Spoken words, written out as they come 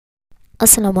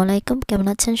আসসালামু আলাইকুম, কেমন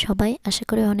আছেন সবাই? আশা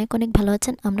করি অনেক অনেক ভালো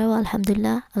আছেন। আমরাও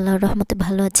আলহামদুলিল্লাহ আল্লাহর রহমতে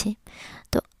ভালো আছি।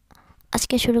 তো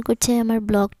আজকে শুরু করছি আমার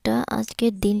ব্লগটা।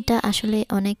 আজকের দিনটা আসলে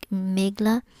অনেক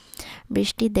মেঘলা,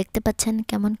 বৃষ্টি দেখতে পাচ্ছেন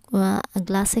কেমন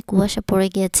গ্লাসে কুয়াশা পড়ে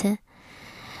গিয়েছে।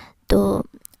 তো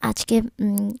আজকে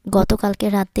গতকালকে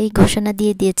রাতেই ঘোষণা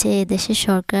দিয়ে দিয়েছে এদেশের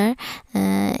সরকার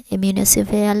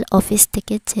মিউনিসিপ্যাল অফিস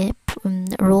থেকে যে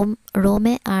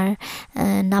রোমে আর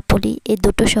নাপোলি এই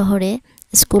দুটো শহরে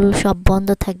স্কুল সব বন্ধ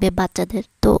থাকবে বাচ্চাদের।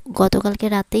 তো গতকালকে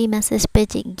রাতেই মেসেজ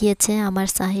পেয়ে গিয়েছে আমার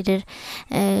সাহিরের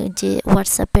যে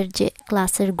হোয়াটসঅ্যাপের যে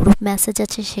ক্লাসের গ্রুপ মেসেজ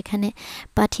আছে সেখানে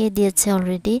পাঠিয়ে দিয়েছে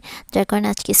অলরেডি, যার কারণে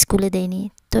আজকে স্কুলে দেয়নি।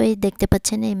 তো এই দেখতে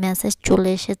পাচ্ছেন এই মেসেজ চলে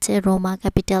এসেছে রোমা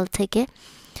ক্যাপিটাল থেকে,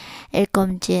 এরকম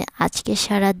যে আজকে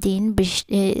সারাদিন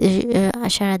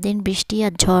বৃষ্টি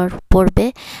আর ঝড় পড়বে,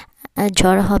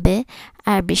 ঝড় হবে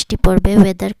আর বৃষ্টি পড়বে,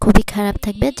 ওয়েদার খুবই খারাপ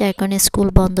থাকবে, যার কারণে স্কুল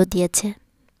বন্ধ দিয়েছে।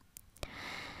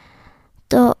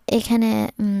 তো এখানে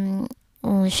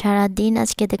সারাদিন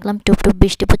আজকে দেখলাম টুপটুপ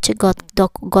বৃষ্টি পড়ছে।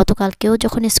 গতকালকেও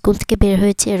যখন স্কুল থেকে বের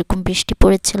হয়েছে এরকম বৃষ্টি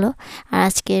পড়েছিল, আর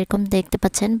আজকে এরকম দেখতে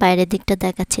পাচ্ছেন বাইরের দিকটা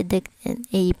দেখাচ্ছে।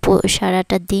 এই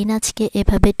সারাটা দিন আজকে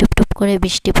এভাবে টুপটুপ করে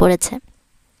বৃষ্টি পড়েছে,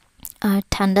 আর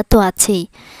ঠান্ডা তো আছেই,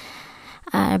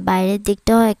 আর বাইরের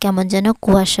দিকটাও কেমন যেন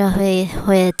কুয়াশা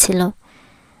হয়েছিল।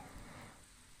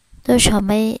 তো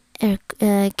সবাই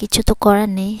কিছু তো করার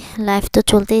নেই, লাইফ তো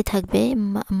চলতেই থাকবে।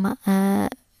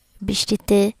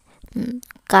 বৃষ্টিতে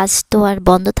কাজ তো আর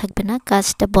বন্ধ থাকবে না,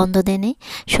 কাজটা বন্ধ দেয়নি,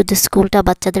 শুধু স্কুলটা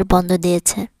বাচ্চাদের বন্ধ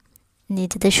দিয়েছে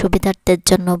নিজেদের সুবিধার্থের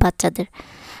জন্য বাচ্চাদের।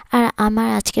 আর আমার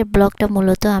আজকের ব্লগটা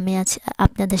মূলত আমি আজ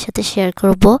আপনাদের সাথে শেয়ার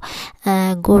করব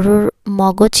গরুর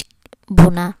মগজ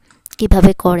ভুনা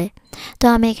কিভাবে করে। তো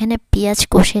আমি এখানে পেঁয়াজ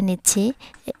কষে নিচ্ছি,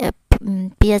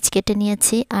 পেঁয়াজ কেটে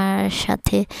নিয়েছি, আর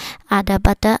সাথে আদা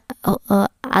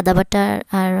বাটা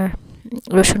আর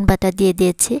রসুন বাটা দিয়ে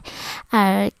দিয়েছি,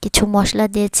 আর কিছু মশলা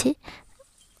দিয়েছি,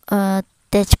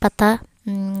 তেজপাতা,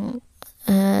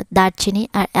 দারচিনি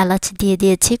আর এলাচ দিয়ে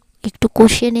দিয়েছি, একটু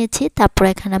কষিয়ে নিয়েছি। তারপর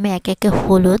এখানে আমি একে একে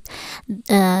হলুদ,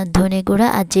 ধনে গুঁড়া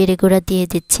আর জিরে গুঁড়া দিয়ে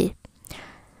দিচ্ছি।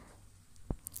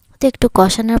 তো একটু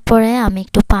কষানোর পরে আমি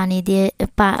একটু পানি দিয়ে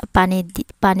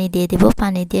দেবো,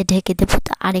 পানি দিয়ে ঢেকে দেবো,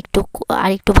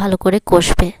 আরেকটু ভালো করে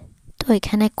কষবে। তো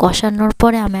এখানে কষানোর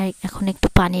পরে আমি এখন একটু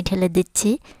পানি ঢেলে দিচ্ছি,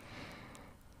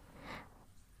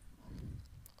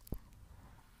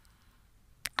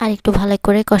 আর একটু ভালো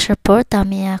করে কষার পর তো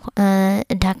আমি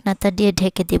ঢাকনাটা দিয়ে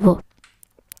ঢেকে দিব।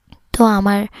 তো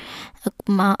আমার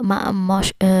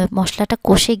মশলাটা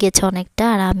কষে গেছে অনেকটা,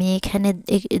 আর আমি এখানে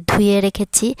ধুয়ে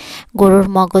রেখেছি গরুর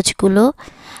মগজগুলো।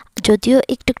 যদিও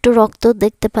একটু একটু রক্ত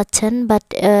দেখতে পাচ্ছেন, বাট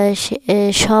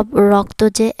সব রক্ত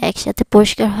যে একসাথে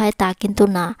পরিষ্কার হয় তা কিন্তু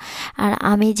না। আর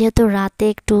আমি যেহেতু রাতে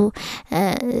একটু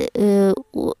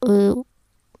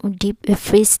ডিপ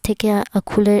ফ্রিজ থেকে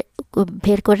খুলে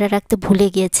বের করে রাখতে ভুলে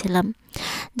গিয়েছিলাম,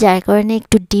 যার কারণে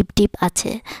একটু ডিপ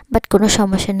আছে, বাট কোনো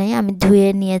সমস্যা নেই, আমি ধুয়ে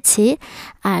নিয়েছি।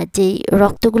 আর যেই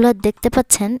রক্তগুলো দেখতে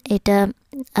পাচ্ছেন এটা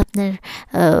আপনার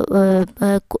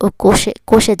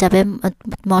কষে যাবে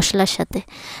মশলার সাথে।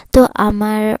 তো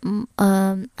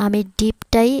আমি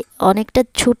ডিপটাই অনেকটা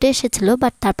ছুটে এসেছিলো,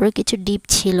 বাট তারপরে কিছু ডিপ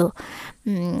ছিল,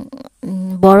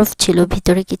 বরফ ছিল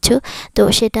ভিতরে কিছু। তো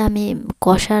সেটা আমি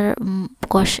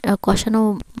কষানো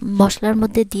মশলার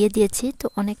মধ্যে দিয়ে দিয়েছি, তো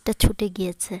অনেকটা ছুটে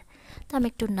গিয়েছে। তো আমি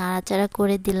একটু নাড়াচাড়া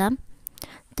করে দিলাম,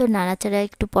 তো নাড়াচাড়া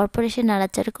একটু পরপর এসে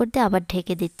নাড়াচাড়া করতে আবার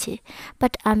ঢেকে দিচ্ছি।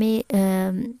 বাট আমি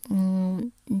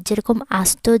যেরকম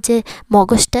আস্ত যে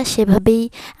মগজটা সেভাবেই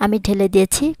আমি ঢেলে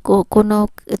দিয়েছি, কোনো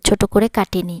ছোট করে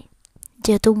কাটিনি,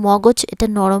 যেহেতু মগজ এটা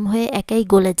নরম হয়ে একাই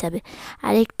গলে যাবে।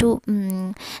 আর একটু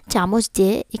চামচ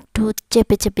দিয়ে একটু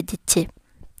চেপে চেপে দিচ্ছে।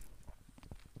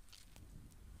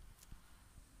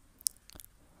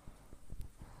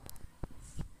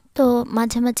 তো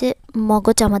মাঝে মাঝে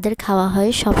মগজ আমাদের খাওয়া হয়,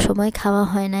 সব সময় খাওয়া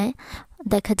হয় না,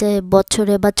 দেখা যায়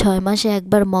বছরে বা 6 মাসে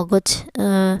একবার মগজ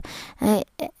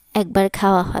একবার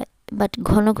খাওয়া হয়, বাট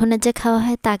ঘন ঘন যে খাওয়া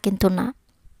হয় তা কিন্তু না।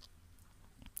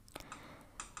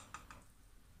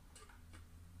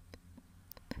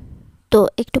 তো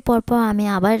একটু পরপর আমি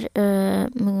আবার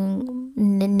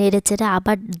নেড়েচেড়ে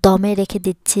আবার দমে রেখে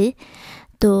দিচ্ছি।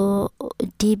 তো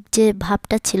ডিপ যে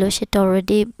ভাবটা ছিল সেটা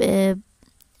অলরেডি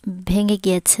ভেঙে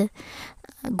গিয়েছে,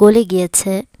 গলে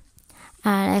গিয়েছে,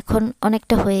 আর এখন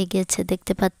অনেকটা হয়ে গিয়েছে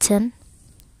দেখতে পাচ্ছেন।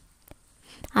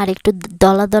 আর একটু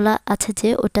দলা দলা আছে যে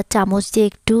ওটা চামচ দিয়ে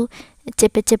একটু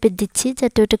চেপে চেপে দিচ্ছি,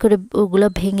 যাতে ওটা করে ওগুলো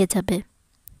ভেঙে যাবে।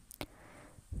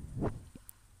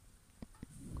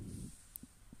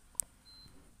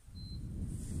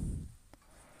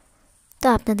 তো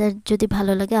আপনাদের যদি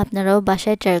ভালো লাগে আপনারাও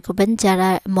বাসায় ট্রাই করবেন, যারা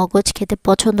মগজ খেতে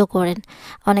পছন্দ করেন।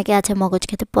 অনেকে আছে মগজ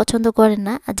খেতে পছন্দ করেন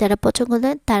না, আর যারা পছন্দ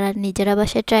করেন তারা নিজেরা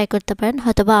বাসায় ট্রাই করতে পারেন,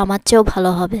 হয়তোবা আমার চেয়েও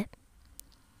ভালো হবে।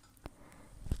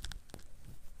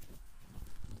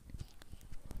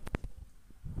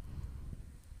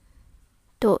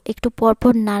 তো একটু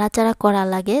পরপর নাড়াচাড়া করা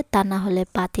লাগে, তা না হলে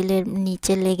পাতিলের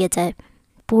নিচে লেগে যায়,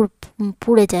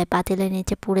 পুড়ে যায়, পাতিলের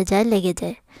নিচে পুড়ে যায়, লেগে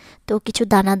যায়। তো কিছু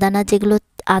দানা দানা যেগুলো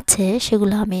আছে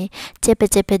সেগুলো আমি চেপে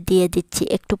চেপে দিয়ে দিচ্ছি,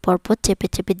 একটু পরপর চেপে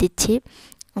চেপে দিচ্ছি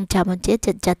চামচ দিয়ে,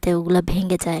 যাতে ওগুলো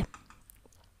ভেঙে যায়।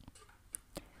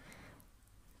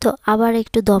 তো আবার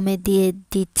একটু দমে দিয়ে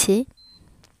দিচ্ছি।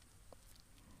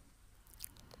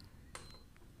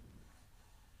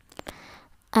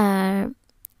 আর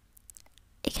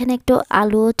এখানে একটু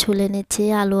আলুও ছুলে নিচ্ছি,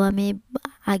 আলু আমি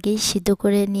আগেই সিদ্ধ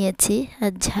করে নিয়েছি,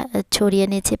 ছড়িয়ে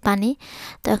নিয়েছি পানি।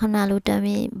 তো এখন আলুটা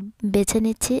আমি বেছে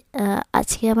নিচ্ছি।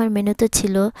 আজকে আমার মেনুতে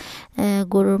ছিল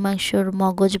গরুর মাংসর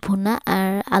মগজ ভুনা আর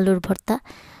আলুর ভর্তা,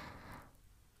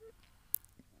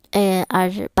 আর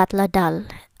পাতলা ডাল।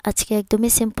 আজকে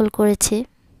একদমই সিম্পল করেছি।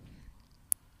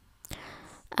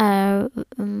 আর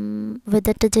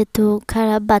ওয়েদারটা যেহেতু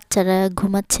খারাপ, বাচ্চারা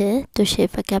ঘুমাচ্ছে, তো সেই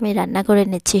ফাঁকে আমি রান্না করে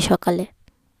নিচ্ছি সকালে।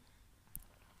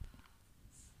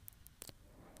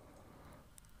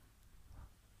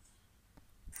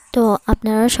 তো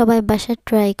আপনারা সবাই বাসায়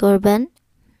ট্রাই করবেন,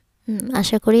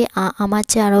 আশা করি আমার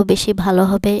চেয়ে আরও বেশি ভালো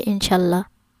হবে ইনশাল্লাহ।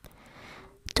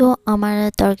 তো আমার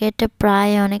তরকারিটা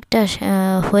প্রায় অনেকটা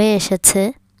হয়ে এসেছে,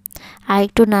 আর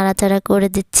একটু নাড়াচাড়া করে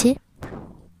দিচ্ছি।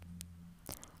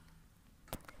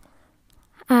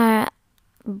 আর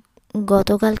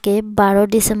গতকালকে 12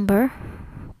 ডিসেম্বর,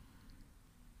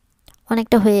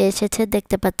 অনেকটা হয়ে এসেছে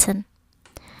দেখতে পাচ্ছেন।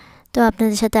 তো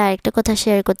আপনাদের সাথে আরেকটা কথা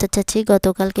শেয়ার করতে চাচ্ছি,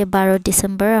 গতকালকে 12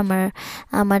 ডিসেম্বর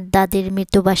আমার দাদির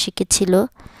মৃত্যুবার্ষিকী ছিল।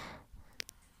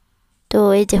 তো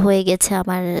এই যে হয়ে গেছে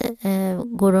আমার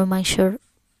গরুর মাংসর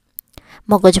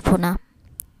মগজ ভুনা।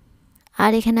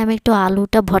 আর এখানে আমি একটু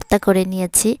আলুটা ভর্তা করে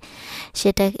নিয়েছি,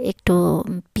 সেটা একটু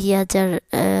পেঁয়াজ আর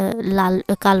লাল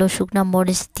কালো শুকনো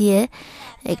মরিচ দিয়ে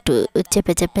একটু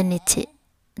চেপে চেপে নিচ্ছি।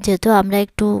 যেহেতু আমরা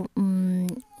একটু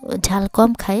ঝাল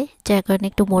কম খাই, যার কারণে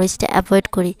একটু মরিচটা অ্যাভয়েড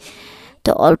করি।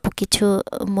 তো অল্প কিছু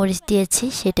মরিচ দিয়েছি,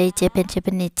 সেটাই চেপে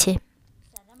চেপে নিচ্ছি।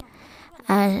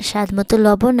 আর স্বাদ মতো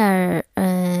লবণ আর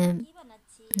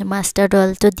মাস্টার্ড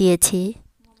অয়েল তো দিয়েছি।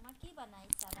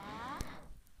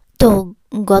 তো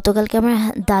গতকালকে আমার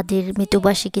দাদির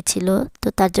মৃত্যুবার্ষিকী ছিল, তো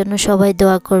তার জন্য সবাই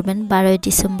দোয়া করবেন। 12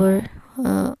 ডিসেম্বর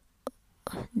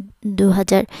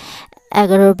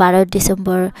 2011, 12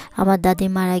 ডিসেম্বর আমার দাদি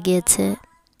মারা গিয়েছে।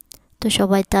 তো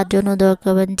সবাই তার জন্য দোয়া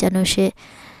করবেন যেন সে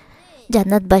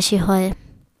জান্নাতবাসী হয়।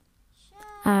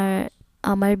 আর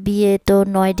আমার বিয়ে তো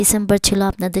 9 ডিসেম্বর ছিল,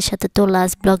 আপনাদের সাথে তো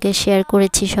লাস্ট ব্লগে শেয়ার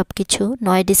করেছি সব কিছু।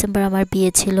 9 ডিসেম্বর আমার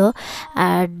বিয়ে ছিল,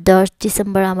 আর 10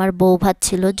 ডিসেম্বর আমার বউ ভাত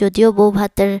ছিল, যদিও বউ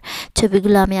ভাতের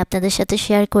ছবিগুলো আমি আপনাদের সাথে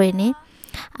শেয়ার করিনি।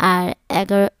 আর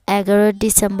 11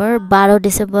 ডিসেম্বর,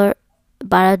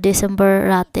 12 ডিসেম্বর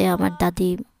রাতে আমার দাদি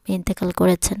ইন্তেকাল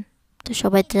করেছেন। তো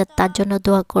সবাই তার জন্য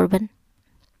দোয়া করবেন।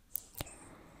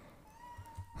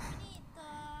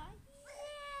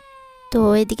 তো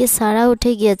এদিকে সারা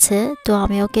উঠে গিয়েছে, তো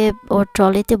আমি ওকে ওর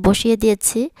ট্রলিতে বসিয়ে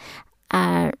দিয়েছি,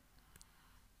 আর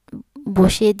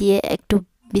বসিয়ে দিয়ে একটু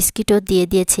বিস্কিটও দিয়ে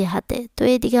দিয়েছি হাতে। তো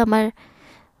এদিকে আমার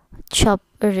সব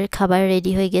খাবার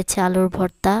রেডি হয়ে গেছে, আলুর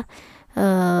ভর্তা,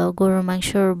 গরুর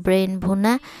মাংসর ব্রেন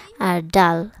ভুনা আর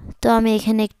ডাল। তো আমি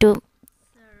এখানে একটু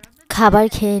খাবার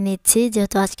খেয়ে নিচ্ছি,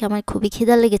 যেহেতু আজকে আমার খুবই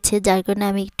খিদা লেগেছে, যার কারণে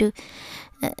আমি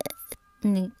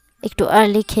একটু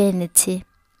আর্লি খেয়ে নিচ্ছি।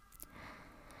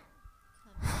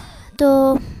 তো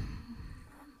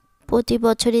প্রতি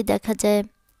বছরই দেখা যায়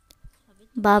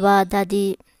বাবা দাদি,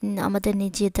 আমাদের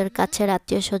নিজেদের কাছের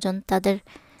আত্মীয় স্বজন, তাদের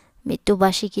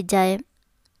মৃত্যুবার্ষিকী যায়।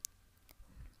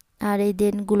 আর এই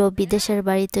দিনগুলো বিদেশের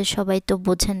বাড়িতে সবাই তো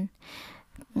বোঝেন,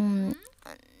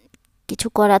 কিছু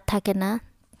করার থাকে না,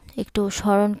 একটু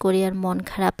স্মরণ করি আর মন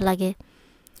খারাপ লাগে।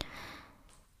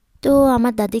 তো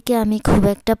আমার দাদিকে আমি খুব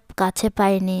একটা কাছে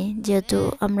পাইনি, যেহেতু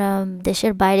আমরা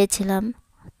দেশের বাইরে ছিলাম।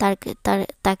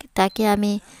 তাকে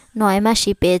আমি 9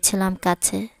 মাসই পেয়েছিলাম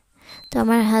কাছে। তো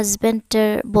আমার হাজব্যান্ডের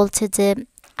বলছে যে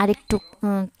আরেকটু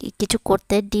কিছু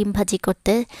করতে, ডিম ভাজি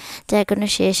করতে, যার কারণে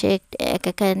সে এসে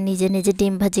একা নিজে নিজে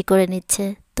ডিম ভাজি করে নিচ্ছে।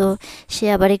 তো সে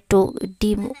আবার একটু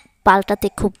ডিম পাল্টাতে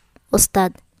খুব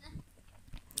ওস্তাদ,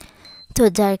 তো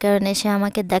যার কারণে সে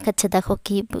আমাকে দেখাচ্ছে, দেখো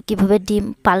কিভাবে ডিম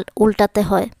উল্টাতে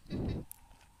হয়।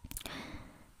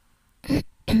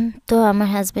 তো আমার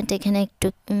হাজব্যান্ড এখানে একটু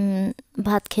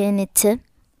ভাত খেয়ে নিচ্ছে।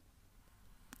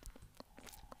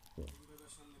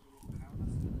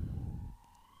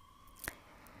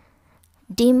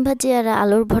 ডিম ভাজি আর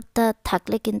আলুর ভর্তা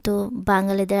থাকলে কিন্তু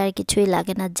বাঙালিদের আর কিছুই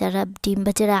লাগে না, যারা ডিম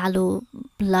ভাজি আর আলু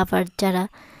লাভার যারা,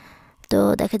 তো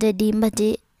দেখা যায় ডিম ভাজি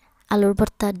আলুর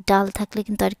ভর্তা ডাল থাকলে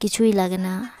কিন্তু আর কিছুই লাগে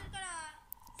না।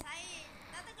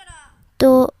 তো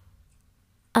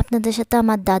আপনাদের সাথে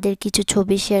আমার দাদির কিছু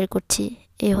ছবি শেয়ার করছি।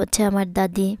 এ হচ্ছে আমার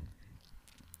দাদি,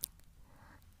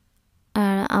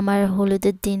 আর আমার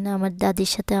হলুদের দিন আমার দাদির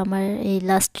সাথে আমার এই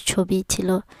লাস্ট ছবি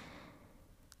ছিল।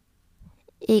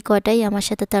 এই কটাই আমার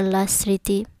সাথে তার লাস্ট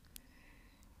স্মৃতি।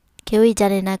 কেউই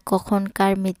জানে না কখন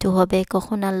কার মৃত্যু হবে,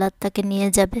 কখন আল্লাহ তাকে নিয়ে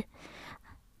যাবে,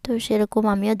 তো সেরকম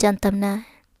আমিও জানতাম না।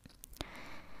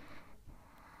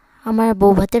 আমার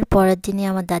বউ ভাতের পরের দিনই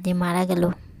আমার দাদি মারা গেল।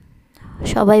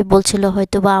 সবাই বলছিল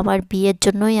হয়তো বা আমার বিয়ের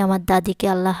জন্যই আমার দাদিকে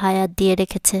আল্লাহ হায়াত দিয়ে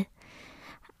রেখেছে।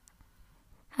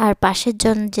 আর পাশের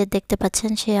জন যে দেখতে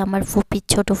পাচ্ছেন সে আমার ফুপি,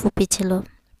 ছোট ফুপি ছিল।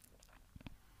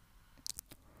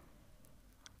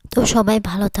 তো সবাই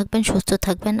ভালো থাকবেন, সুস্থ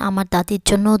থাকবেন, আমার দাদির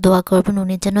জন্য দোয়া করবেন,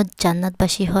 উনি যেন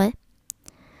জান্নাতবাসী হয়।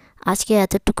 আজকে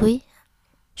এতটুকুই,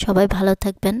 সবাই ভালো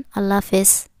থাকবেন, আল্লাহ হাফেজ।